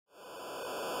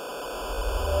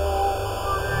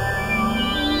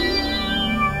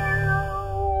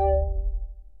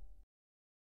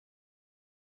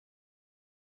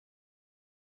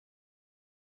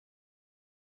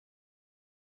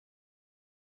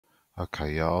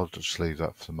Okay, yeah, I'll just leave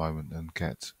that for the moment and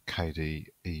get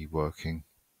KDE working.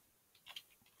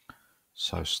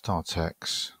 So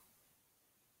StartX,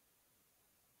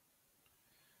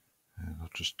 and I'll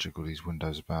just jiggle these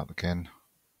windows about again.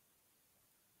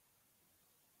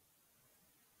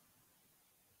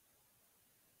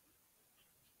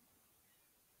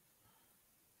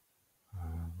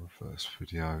 Reverse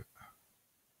video.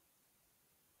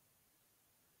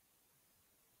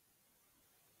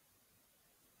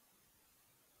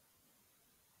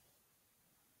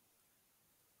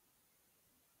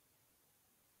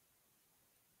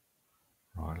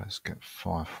 Right, let's get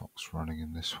Firefox running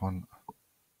in this one.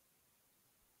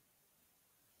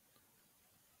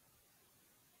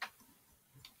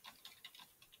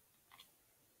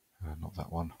 Not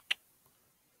that one.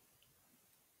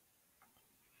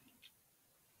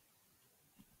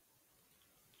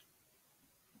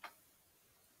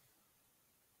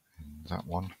 And that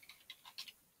one.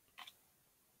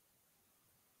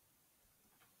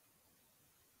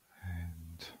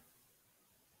 And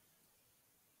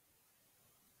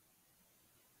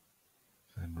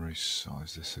then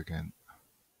resize this again.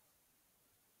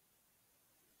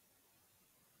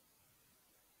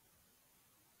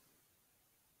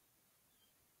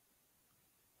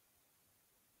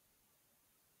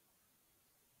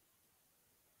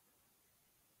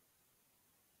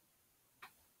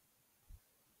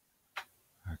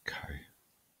 Okay,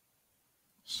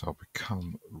 so I'll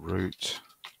become root,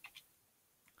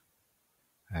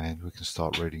 and we can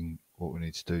start reading what we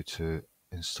need to do to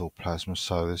install Plasma.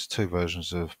 So there's two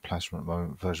versions of Plasma at the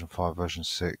moment, version 5, version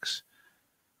 6.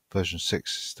 Version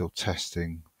 6 is still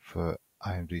testing for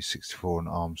AMD 64 and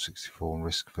ARM 64 and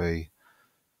RISC-V,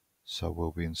 so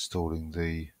we'll be installing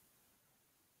the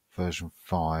version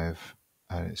 5,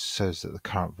 and it says that the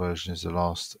current version is the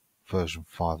last version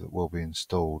 5 that will be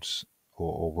installed,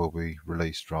 or will be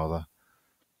released rather.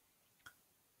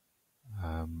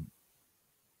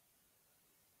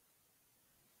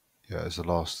 Yeah, as the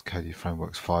last KDE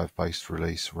Frameworks 5 based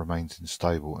release remains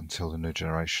unstable until the new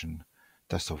generation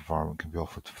desktop environment can be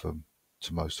offered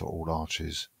to most or all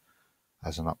arches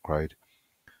as an upgrade.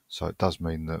 So it does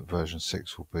mean that version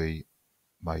 6 will be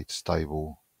made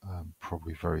stable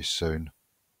probably very soon.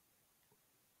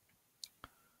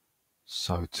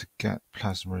 So to get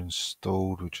Plasma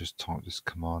installed, we just type this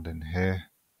command in here.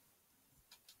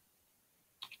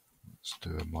 Let's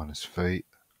do a -v.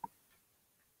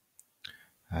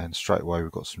 And straight away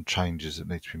we've got some changes that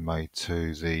need to be made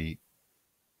to the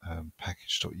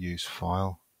package.use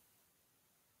file.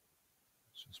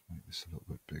 Let's just make this a little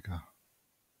bit bigger.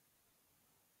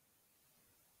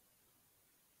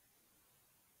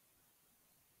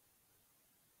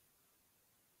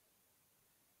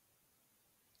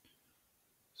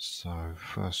 So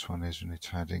first one is we need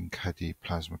to add in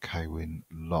KDE-Plasma kwin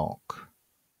lock.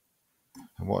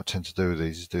 And what I tend to do with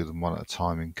these is do them one at a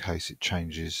time in case it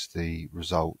changes the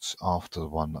results after the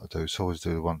one that I do. So always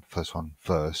do the first one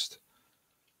first.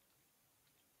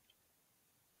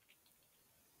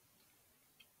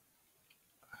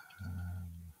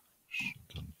 Should have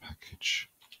done package.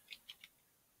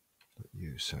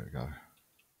 There we go.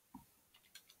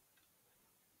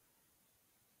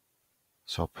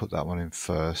 So I'll put that one in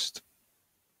first,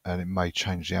 and it may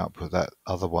change the output. That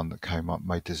other one that came up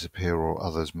may disappear, or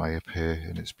others may appear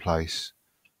in its place.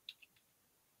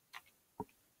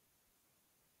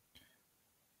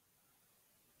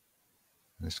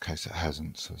 In this case it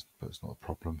hasn't, so but it's not a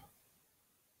problem.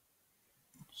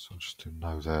 So I'll just do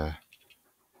no there,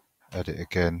 edit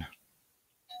again,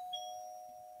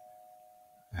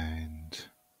 and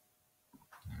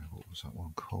what was that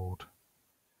one called?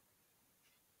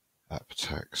 App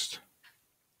text.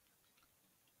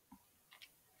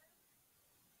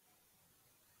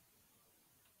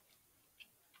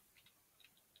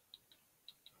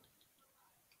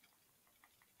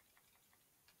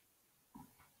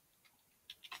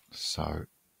 So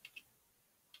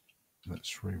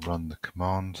let's rerun the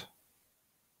command,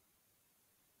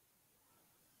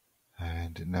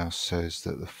 and it now says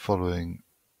that the following,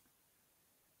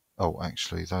 oh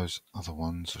actually those other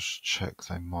ones I should check,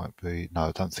 they might be, no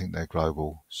I don't think they're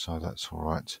global, so that's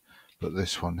alright, but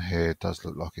this one here does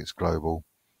look like it's global.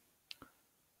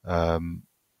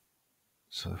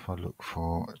 So if I look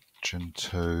for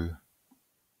Gentoo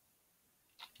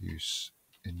use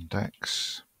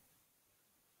index,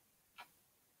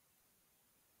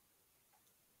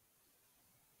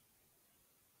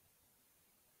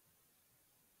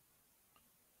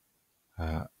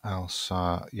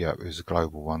 ALSA, yeah, it was a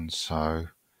global one, so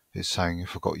it's saying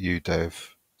if I've got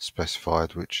udev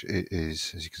specified, which it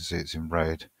is, as you can see it's in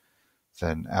red,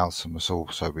 then alsa must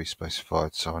also be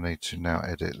specified. So I need to now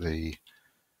edit the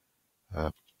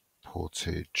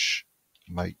portage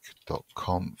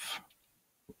make.conf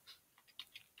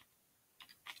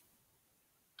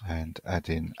and add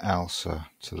in alsa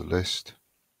to the list,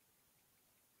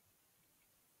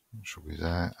 which will be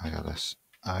there, ALSA,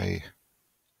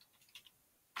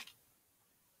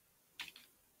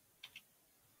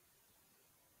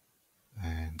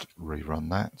 and rerun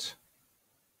that.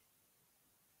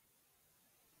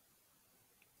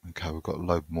 Okay, we've got a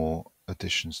load more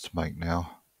additions to make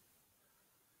now.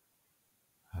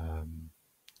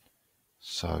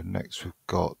 So next we've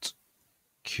got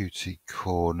Qt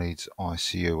core needs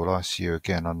ICU. Well, ICU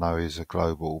again I know is a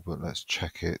global, but let's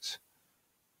check it.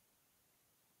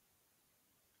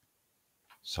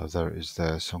 So there it is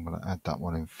there. So I'm going to add that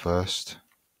one in first.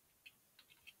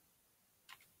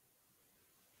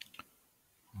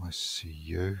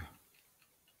 ICU.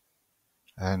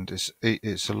 And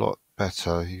it's a lot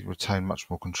better. You retain much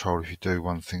more control if you do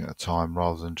one thing at a time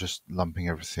rather than just lumping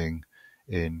everything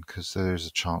in, because there is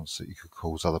a chance that you could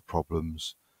cause other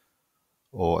problems.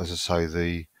 Or, as I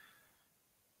say,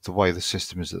 the way the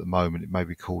system is at the moment, it may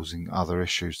be causing other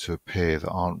issues to appear that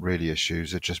aren't really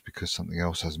issues. They're just because something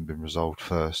else hasn't been resolved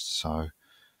first. So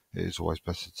it is always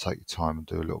better to take your time and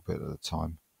do a little bit at a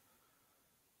time.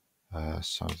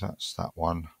 So that's that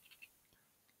one.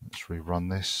 Let's rerun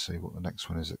this, see what the next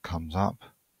one is that comes up.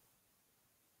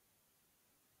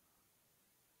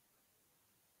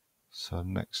 So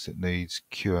next it needs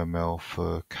QML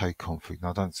for kconfig.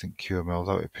 Now I don't think QML,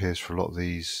 though it appears for a lot of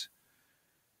these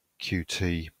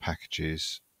Qt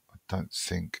packages, I don't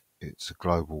think it's a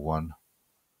global one.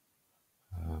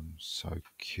 So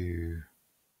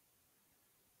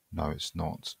no, it's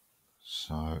not.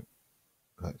 So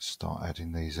let's start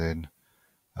adding these in.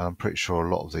 And I'm pretty sure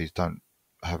a lot of these don't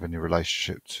have any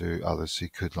relationship to others, so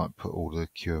you could like put all the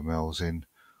QMLs in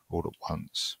all at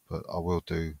once, but I will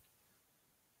do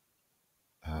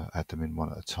add them in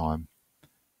one at a time.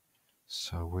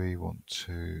 So we want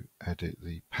to edit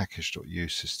the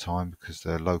package.use this time because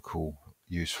they're local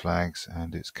use flags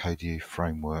and it's KDE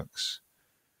frameworks.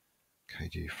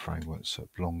 KDE frameworks, so it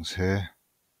belongs here.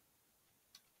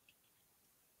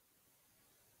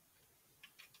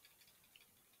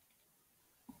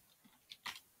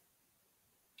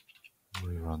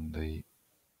 Rerun the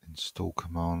install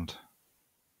command,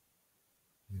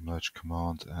 the merge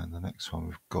command, and the next one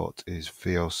we've got is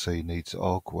VLC needs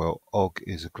OGG. Well, OGG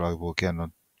is a global. Again, I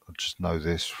just know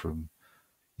this from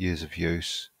years of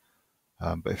use.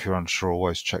 But if you're unsure,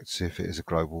 always check to see if it is a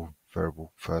global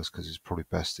variable first, because it's probably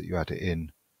best that you add it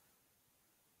in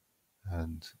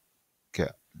and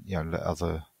let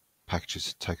other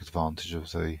packages take advantage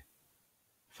of the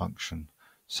function.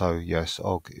 So yes,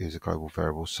 OGG is a global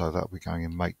variable, so that'll be going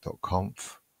in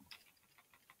make.conf.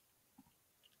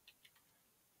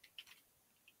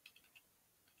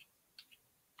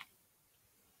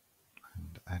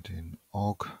 And add in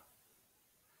OGG.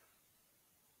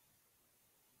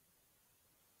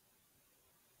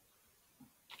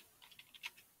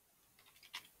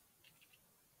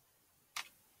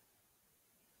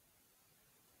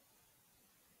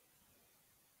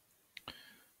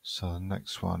 So the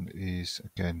next one is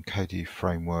again KDE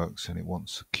frameworks, and it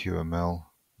wants a QML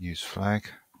use flag.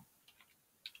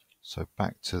 So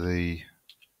back to the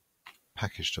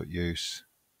package.use.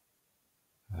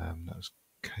 That was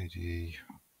KDE.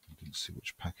 I didn't see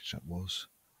which package that was.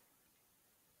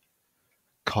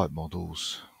 Kite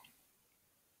models.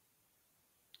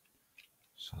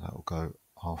 So that will go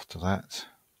after that.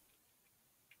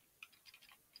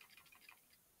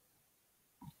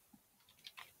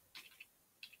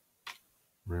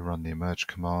 Rerun the emerge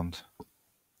command.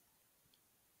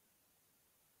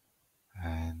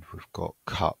 And we've got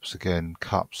cups. Again,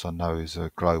 cups I know is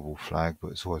a global flag,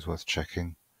 but it's always worth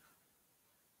checking.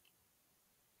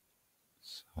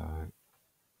 So,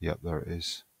 yep, there it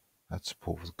is. That's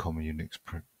support for the common Unix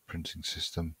printing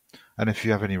system. And if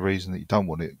you have any reason that you don't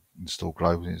want it installed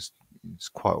globally, it's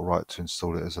quite alright to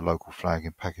install it as a local flag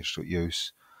in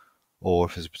package.use. Or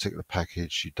if there's a particular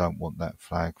package you don't want that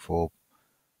flag for,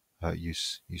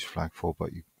 use flag for,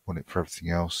 but you want it for everything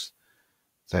else,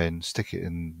 then stick it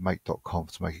in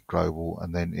make.conf to make it global,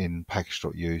 and then in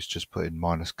package.use just put in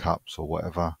 -cups or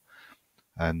whatever,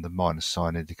 and the minus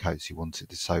sign indicates you want it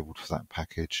disabled for that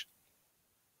package.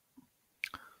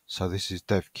 So this is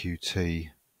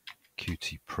devqt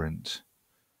qtprint,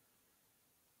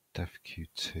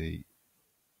 devqt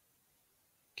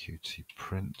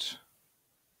qtprint,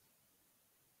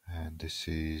 and this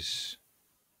is,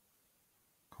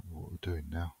 I can't remember what we're doing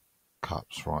now.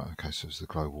 Cups, right? Okay, so it's the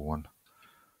global one.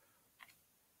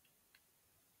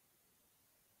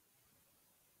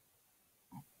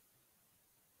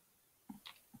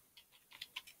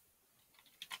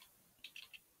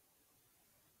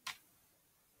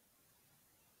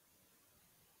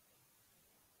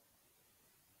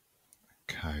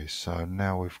 Okay, so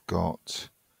now we've got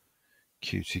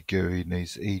Qt GUI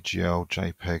needs EGL,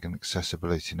 JPEG and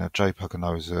accessibility. Now JPEG I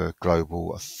know is a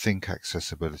global, I think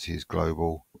accessibility is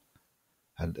global,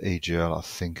 and EGL I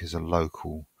think is a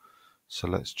local. So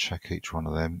let's check each one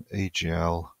of them.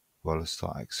 EGL, well, let's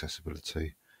start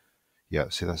accessibility. Yeah,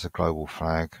 see that's a global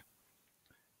flag.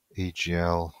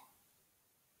 EGL,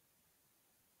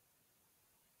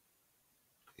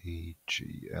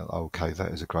 okay,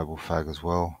 that is a global flag as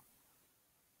well.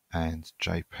 And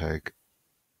JPEG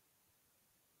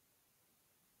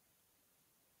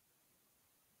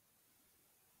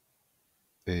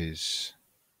is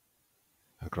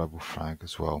a global flag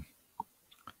as well.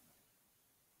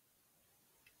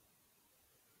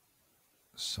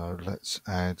 So let's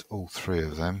add all three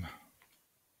of them.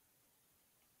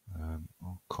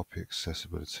 I'll copy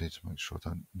accessibility to make sure I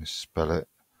don't misspell it.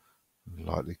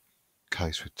 Likely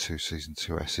case with 2 C's and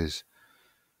 2 S's.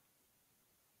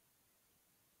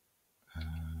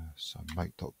 So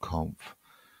make.conf.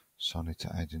 So I need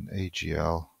to add in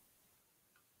EGL,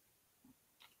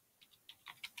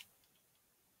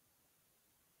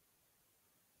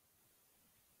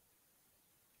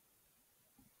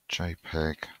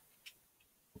 JPEG,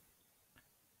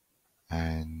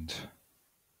 and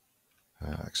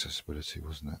accessibility,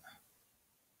 wasn't it?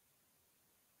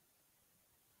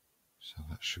 So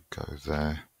that should go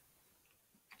there.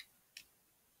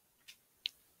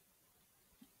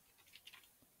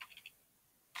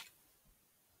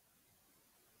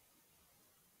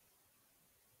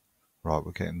 Right,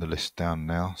 we're getting the list down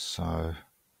now, so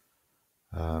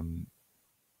let's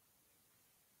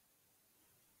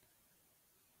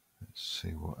see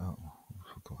what else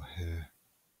we've got here.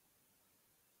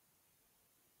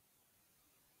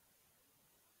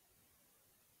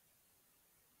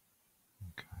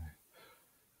 Okay.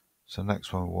 So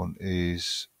next one we want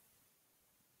is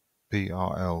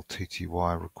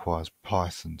BRLTTY requires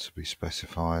Python to be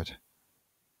specified.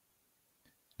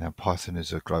 Now Python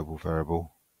is a global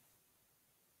variable.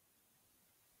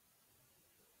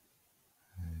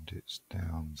 And it's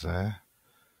down there.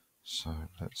 So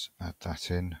let's add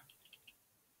that in.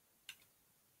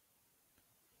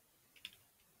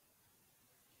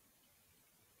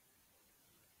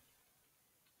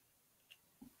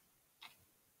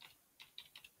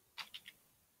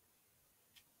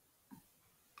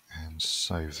 And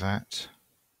save that.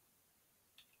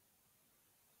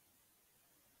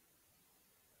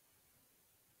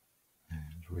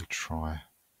 And retry.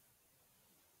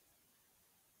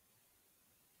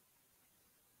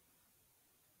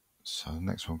 So the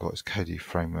next one I've got is KDE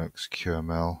Frameworks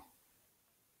QML.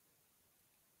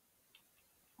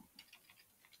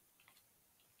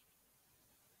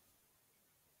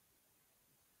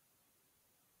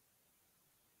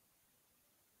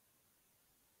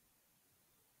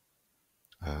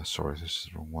 Sorry, this is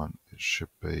the wrong one. It should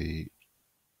be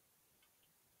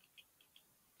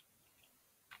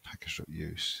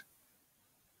package.use.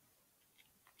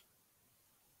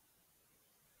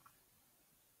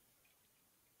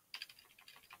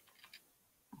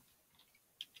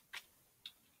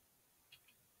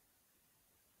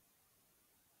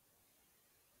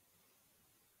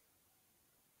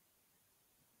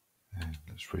 And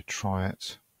let's retry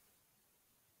it.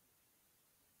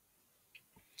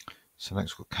 So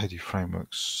next we've got KDE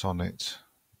Frameworks Sonnet.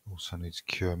 Also needs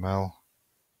QML.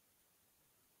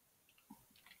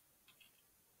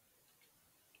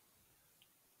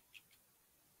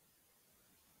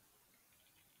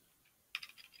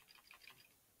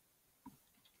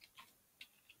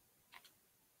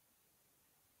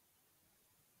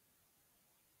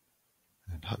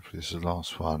 And hopefully this is the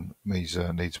last one.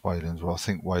 Mesa needs Wayland's. Well, I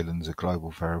think Wayland's a global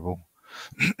variable.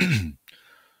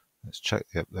 Let's check.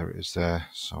 Yep, there it is there.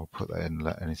 So I'll put that in and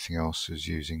let anything else is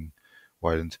using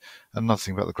Wayland. Another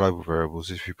thing about the global variables,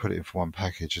 if you put it in for one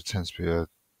package, it tends to be a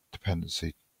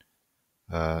dependency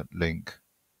link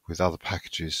with other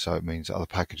packages. So it means other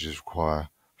packages require,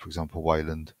 for example,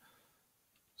 Wayland.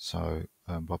 So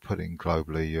by putting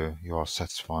globally, you are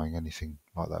satisfying anything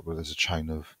like that where there's a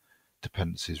chain of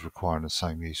dependencies requiring the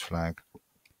same use flag.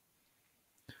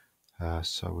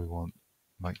 So we want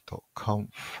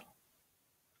make.conf.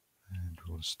 And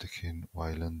we want to stick in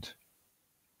Wayland.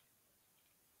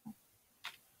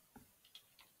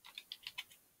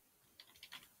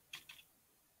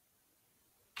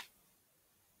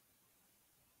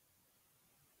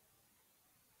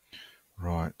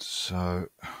 Right, so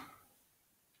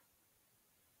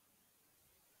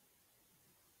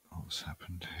what's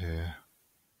happened here?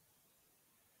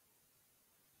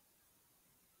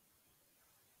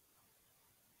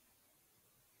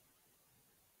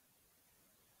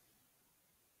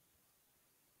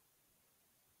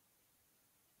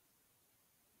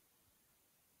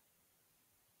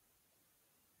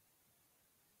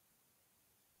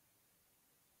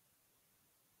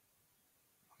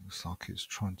 Looks like it's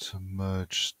trying to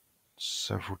merge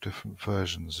several different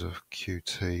versions of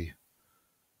Qt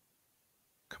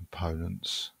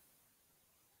components.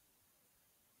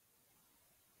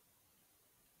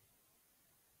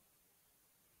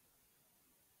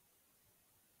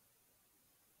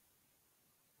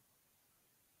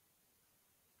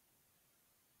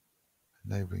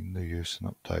 Enabling new use and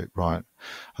update. Right.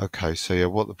 Okay, so yeah,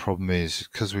 what the problem is,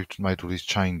 because we've made all these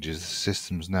changes, the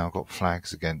system's now got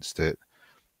flags against it,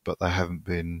 but they haven't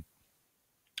been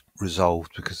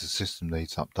resolved because the system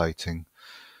needs updating.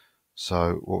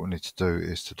 So what we need to do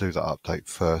is to do that update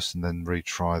first and then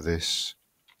retry this.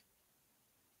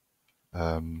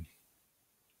 Right,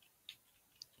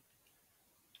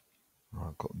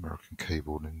 I've got American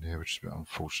keyboard in here, which is a bit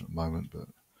unfortunate at the moment, but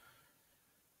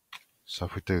so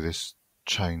if we do this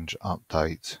change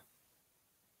update,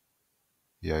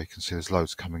 yeah, you can see there's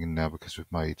loads coming in now because we've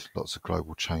made lots of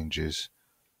global changes.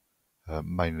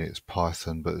 Mainly it's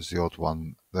Python, but there's the odd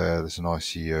one there. There's an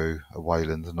ICU, a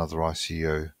Wayland, another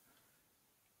ICU.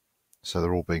 So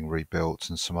they're all being rebuilt,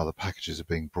 and some other packages are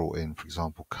being brought in, for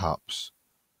example, cups.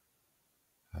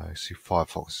 You see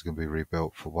Firefox is going to be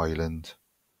rebuilt for Wayland,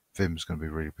 Vim's going to be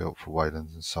rebuilt for Wayland,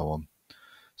 and so on.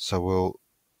 So we'll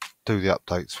do the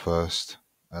updates first,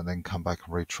 and then come back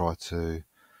and retry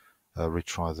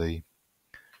the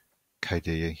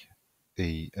KDE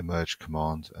emerge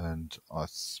command, and I'm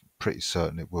pretty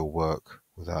certain it will work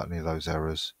without any of those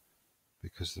errors,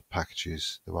 because the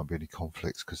packages, there won't be any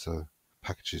conflicts because the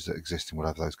packages that are existing will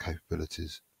have those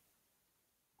capabilities.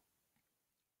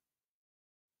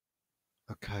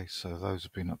 Okay, so those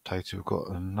have been updated. We've got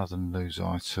another news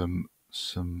item,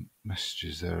 some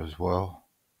messages there as well.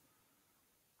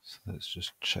 So let's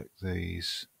just check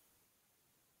these.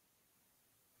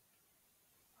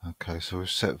 Okay, so we've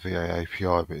set VA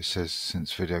API, but it says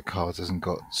since video card hasn't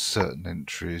got certain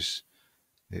entries,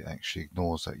 it actually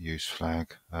ignores that use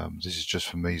flag. This is just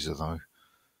for Mesa though,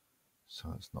 so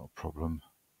that's not a problem.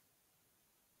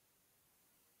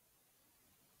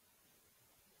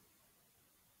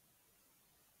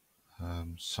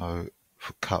 So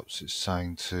for cups, it's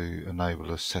saying to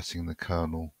enable a setting in the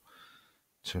kernel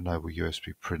to enable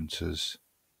USB printers,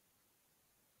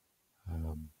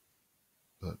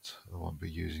 but I won't be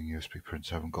using USB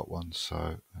printers. I haven't got one,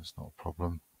 so that's not a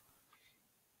problem.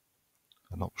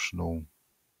 An optional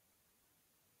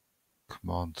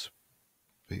command to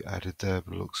be added there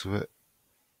by the looks of it.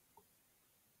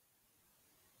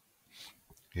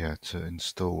 Yeah, to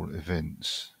install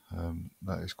events.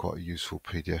 That is quite a useful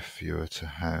PDF viewer to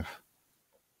have.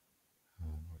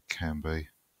 It can be.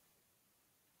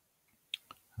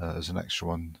 There's an extra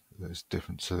one that is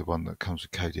different to the one that comes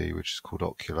with KDE, which is called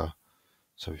Ocular.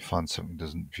 So if you find something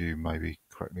doesn't view maybe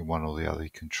correctly one or the other, you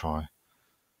can try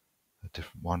a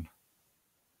different one.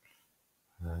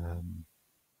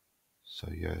 So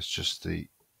yeah, it's just the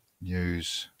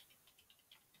news.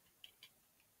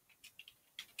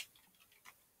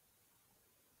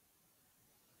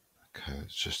 Okay,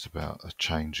 it's just about a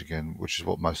change again, which is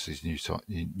what most of these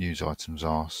news items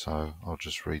are. So I'll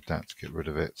just read that to get rid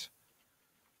of it.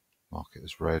 Mark it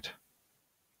as read,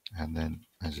 and then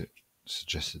as it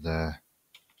suggested there,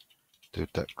 do a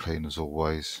depth clean as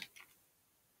always,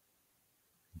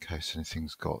 in case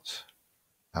anything's got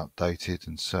outdated,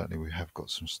 and certainly we have got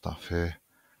some stuff here.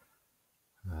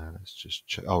 Let's just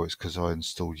check. Oh, it's because I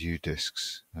installed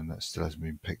udisks and that still hasn't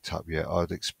been picked up yet.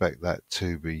 I'd expect that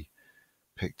to be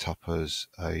picked up as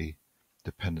a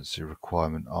dependency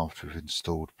requirement after we've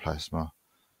installed Plasma.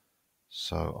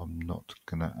 So I'm not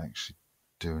going to actually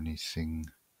do anything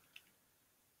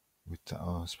with that.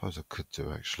 Oh, I suppose I could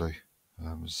do actually.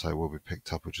 So it will be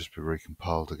picked up, it'll just be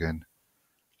recompiled again,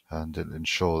 and it'll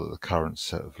ensure that the current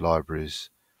set of libraries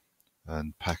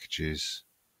and packages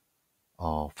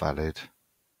are valid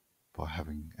by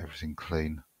having everything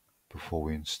clean before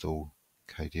we install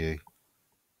KDE.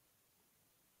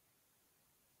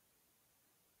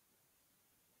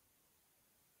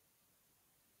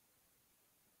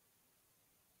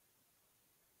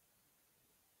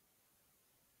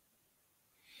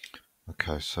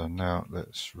 Okay, so now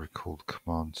let's recall the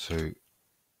command to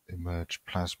emerge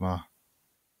Plasma,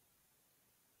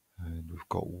 and we've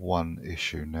got one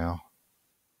issue now.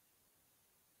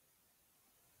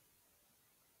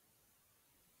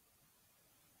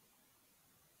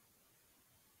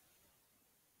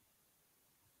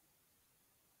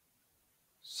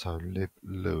 So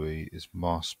liblouis is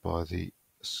masked by the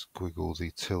squiggle,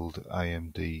 the tilde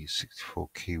AMD64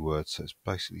 keyword, so it's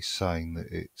basically saying that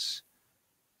it's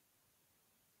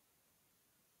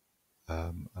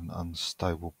an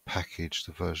unstable package,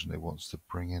 the version it wants to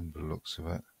bring in by the looks of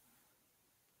it.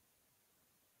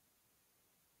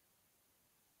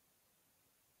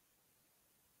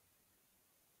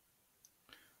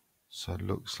 So it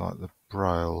looks like the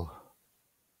Braille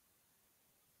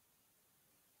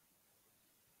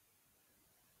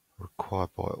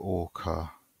required by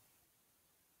Orca,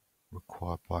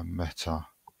 required by Meta.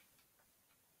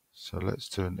 So let's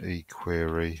do an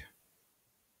eQuery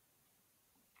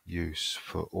use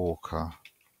for Orca.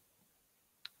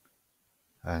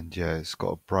 And yeah, it's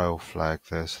got a Braille flag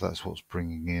there, so that's what's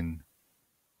bringing in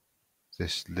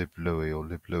this liblouis or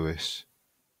liblewis.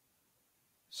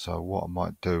 So what I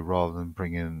might do, rather than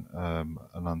bring in an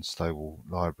unstable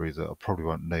library that I probably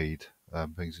won't need,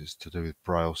 because it's to do with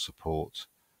Braille support,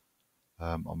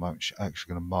 I'm actually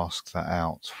going to mask that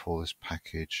out for this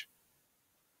package.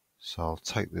 So I'll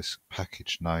take this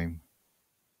package name,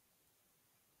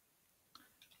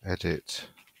 edit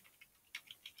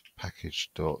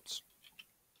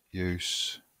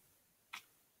package.use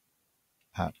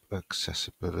app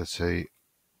accessibility,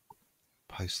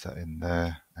 paste that in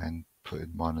there and put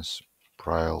in minus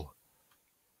Braille.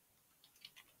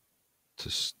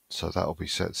 So that'll be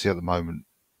set. See, at the moment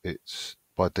it's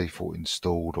by default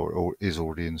installed or is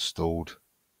already installed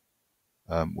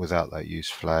without that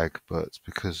use flag, but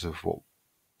because of what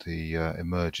the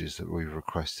emerges that we've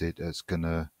requested, it's going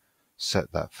to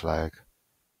set that flag.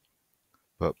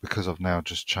 But because I've now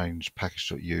just changed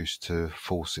package.use to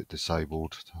force it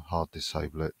disabled, to hard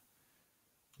disable it,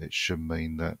 it should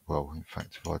mean that, well, in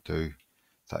fact, if I do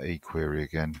that eQuery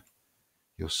again,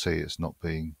 you'll see it's not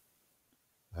being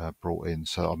brought in.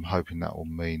 So I'm hoping that will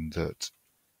mean that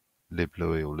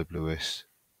liblouis or liblewis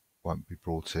won't be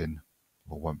brought in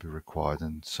or won't be required.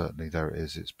 And certainly there it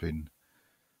is. It's been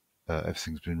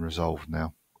everything's been resolved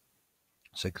now.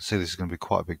 So you can see this is going to be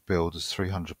quite a big build. There's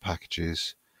 300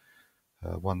 packages.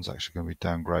 One's actually going to be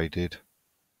downgraded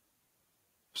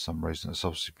for some reason. It's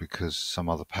obviously because some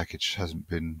other package hasn't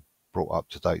been brought up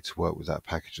to date to work with that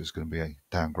package. It's going to be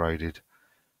downgraded,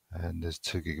 and there's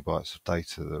 2 gigabytes of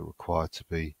data that are required to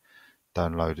be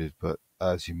downloaded. But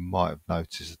as you might have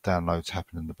noticed, the downloads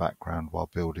happen in the background while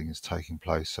building is taking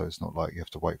place, so it's not like you have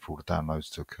to wait for all the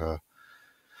downloads to occur.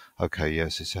 Okay,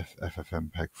 yes, it's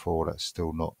FFmpeg 4. That's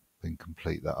still not been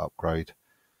complete, that upgrade.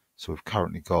 So we've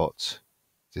currently got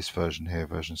this version here,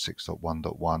 version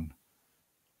 6.1.1,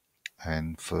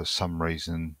 and for some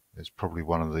reason it's probably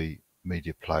one of the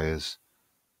media players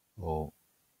or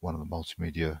one of the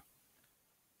multimedia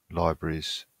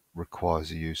libraries requires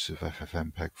the use of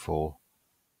FFmpeg 4,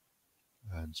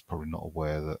 and it's probably not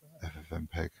aware that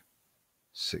FFmpeg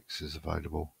 6 is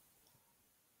available.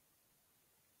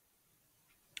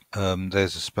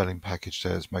 There's a spelling package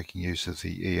there that's making use of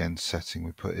the EN setting.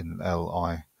 We put in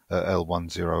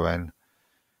L10N,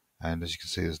 and as you can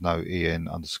see there's no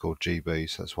EN_GB,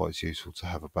 so that's why it's useful to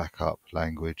have a backup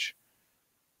language.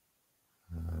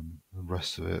 The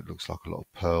rest of it looks like a lot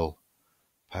of Perl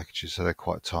packages, so they're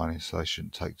quite tiny, so they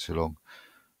shouldn't take too long.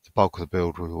 The bulk of the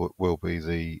build will be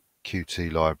the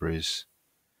Qt libraries,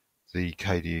 the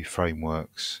KDE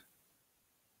frameworks,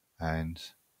 and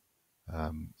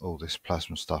all this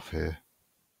Plasma stuff here.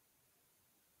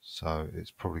 So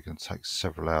it's probably going to take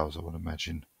several hours, I would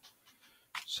imagine.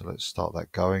 So let's start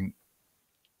that going.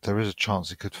 There is a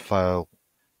chance it could fail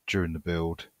during the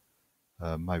build,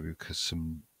 maybe because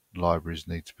some libraries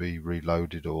need to be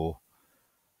reloaded or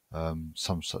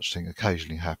some such thing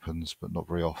occasionally happens, but not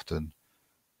very often,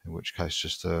 in which case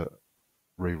just a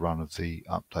rerun of the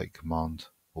update command,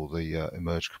 or the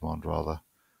emerge command rather,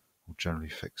 will generally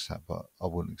fix that, but I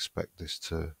wouldn't expect this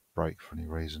to break for any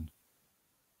reason.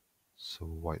 So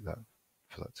we'll wait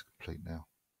for that to complete now.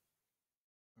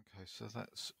 Okay, so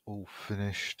that's all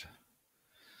finished.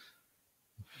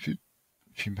 A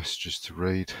few messages to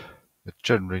read. They're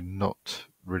generally not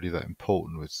really that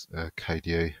important with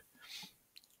KDE,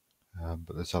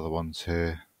 but there's other ones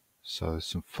here. So there's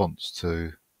some fonts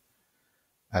to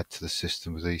add to the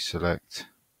system with eSelect.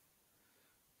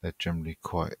 They're generally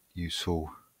quite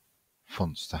useful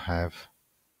fonts to have.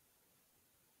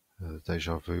 The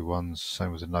Deja Vu ones,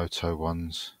 same with the Noto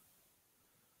ones,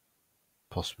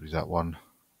 possibly that one.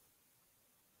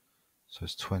 So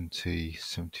it's 20,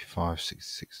 75,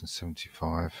 66 and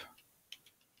 75.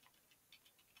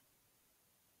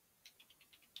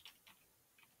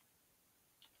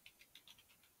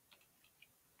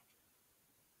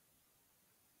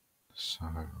 So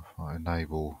if I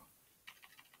enable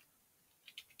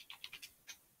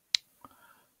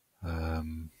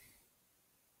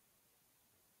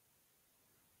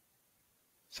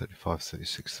 35,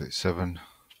 36, 37.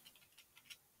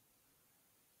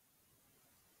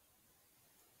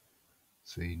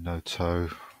 The Noto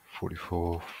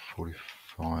 44,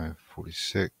 45,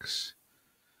 46.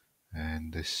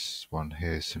 And this one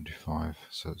here is 75,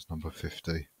 so it's number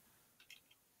 50.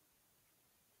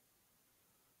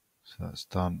 So that's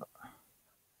done.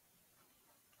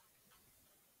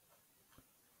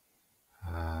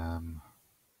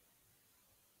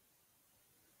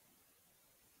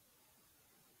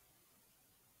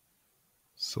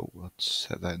 Thought I'd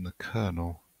set that in the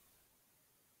kernel.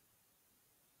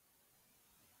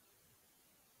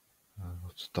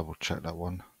 Let's double check that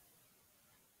one.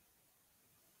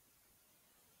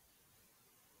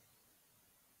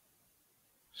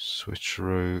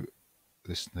 Switcheroo.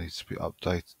 This needs to be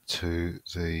updated to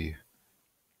the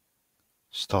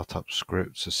startup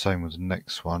scripts, the same with the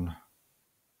next one.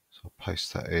 So I'll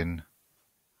paste that in.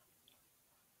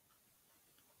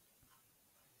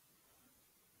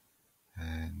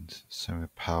 And same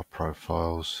with power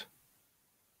profiles.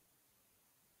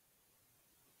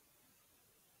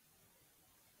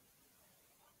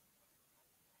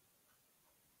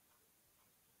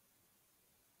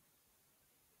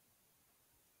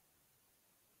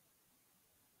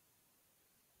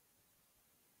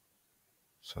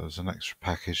 So there's an extra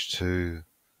package to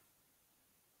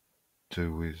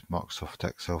do with Microsoft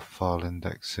Excel file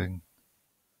indexing.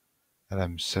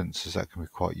 LM sensors, that can be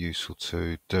quite useful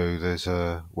to do. There's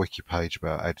a wiki page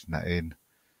about adding that in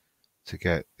to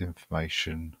get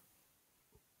information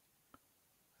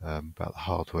about the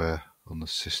hardware on the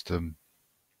system.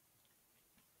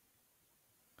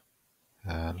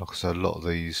 Like I said, a lot of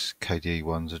these KDE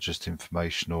ones are just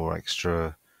informational or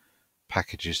extra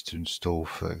packages to install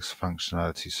for extra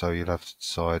functionality, so you'll have to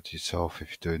decide yourself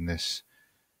if you're doing this,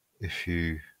 if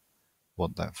you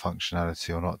want that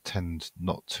functionality or not. Tend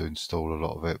not to install a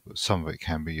lot of it, but some of it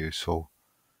can be useful.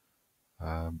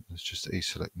 It's just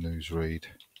eSelect newsread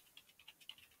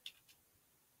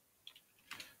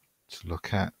to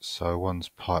look at. So one's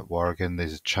Pipewire, again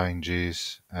these are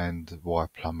changes, and Y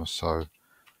plumber. So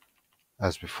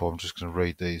as before, I'm just going to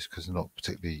read these because they're not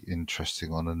particularly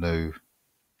interesting on a new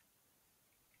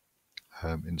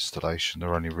installation.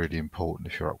 They're only really important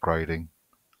if you're upgrading.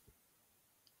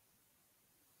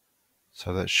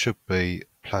 So that should be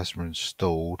Plasma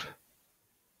installed.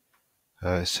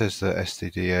 It says that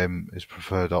SDDM is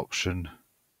preferred option.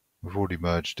 We've already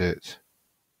merged it.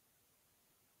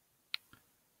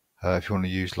 If you want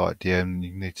to use LightDM,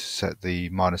 you need to set the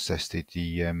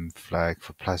 -SDDM flag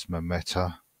for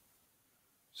Plasma-Meta.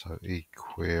 So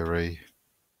eQuery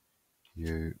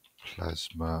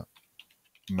Plasma-Meta.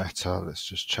 Let's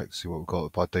just check to see what we've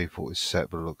got. By default is set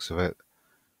by the looks of it.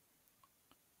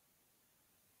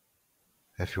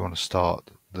 If you want to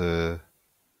start the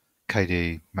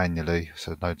KDE manually,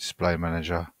 so no display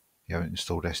manager, you haven't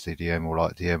installed SDDM or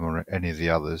LightDM or any of the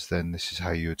others, then this is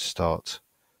how you would start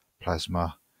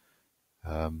Plasma.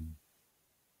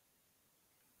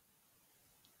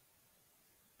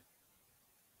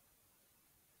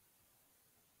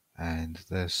 And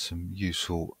there's some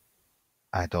useful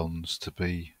add-ons to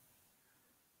be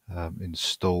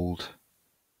installed.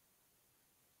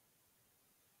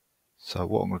 So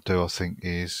what I'm going to do, I think,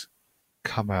 is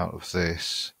come out of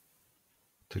this,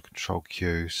 do Control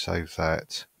Q, save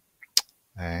that,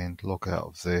 and log out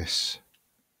of this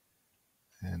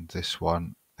and this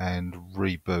one, and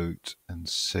reboot and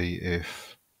see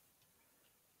if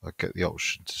I get the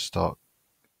option to start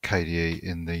KDE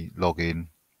in the login,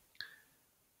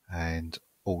 and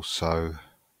also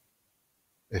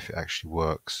if it actually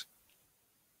works.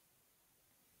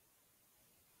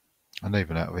 And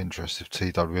even out of interest, if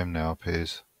TWM now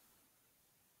appears,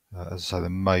 as I say,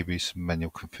 there may be some manual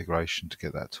configuration to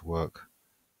get that to work.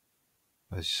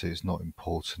 As you see, it's not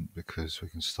important because we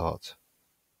can start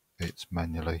it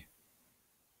manually.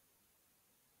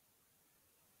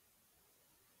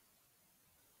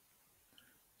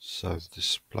 So the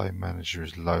display manager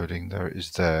is loading. There it is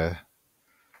there.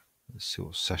 Let's see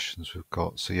what sessions we've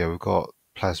got. So yeah, we've got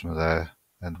Plasma there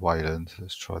and Wayland.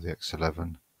 Let's try the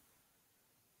X11.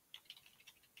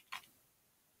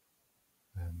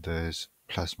 And there's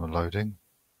Plasma loading.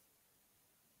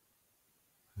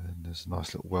 And there's a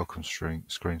nice little welcome screen,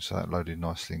 so that loaded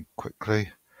nicely and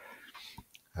quickly.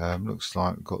 Looks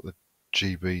like we've got the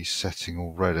GB setting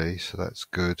already, so that's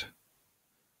good.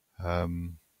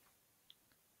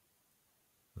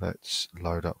 Let's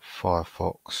load up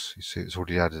Firefox. You see it's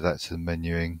already added that to the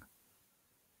menuing.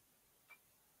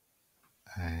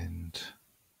 And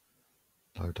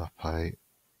load up a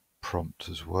prompt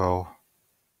as well.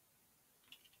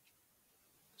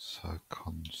 So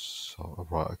console,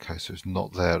 right, okay, so it's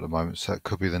not there at the moment, so that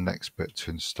could be the next bit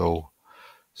to install.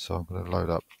 So I'm going to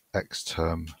load up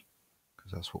Xterm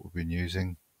because that's what we've been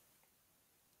using.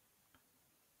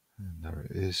 And there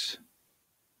it is.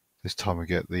 This time we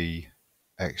get the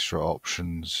extra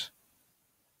options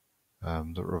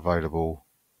that are available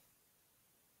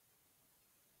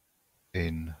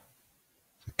in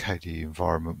the KDE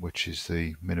environment, which is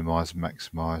the minimize and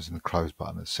maximize and the close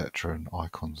button, etc., and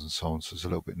icons and so on. So it's a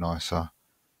little bit nicer.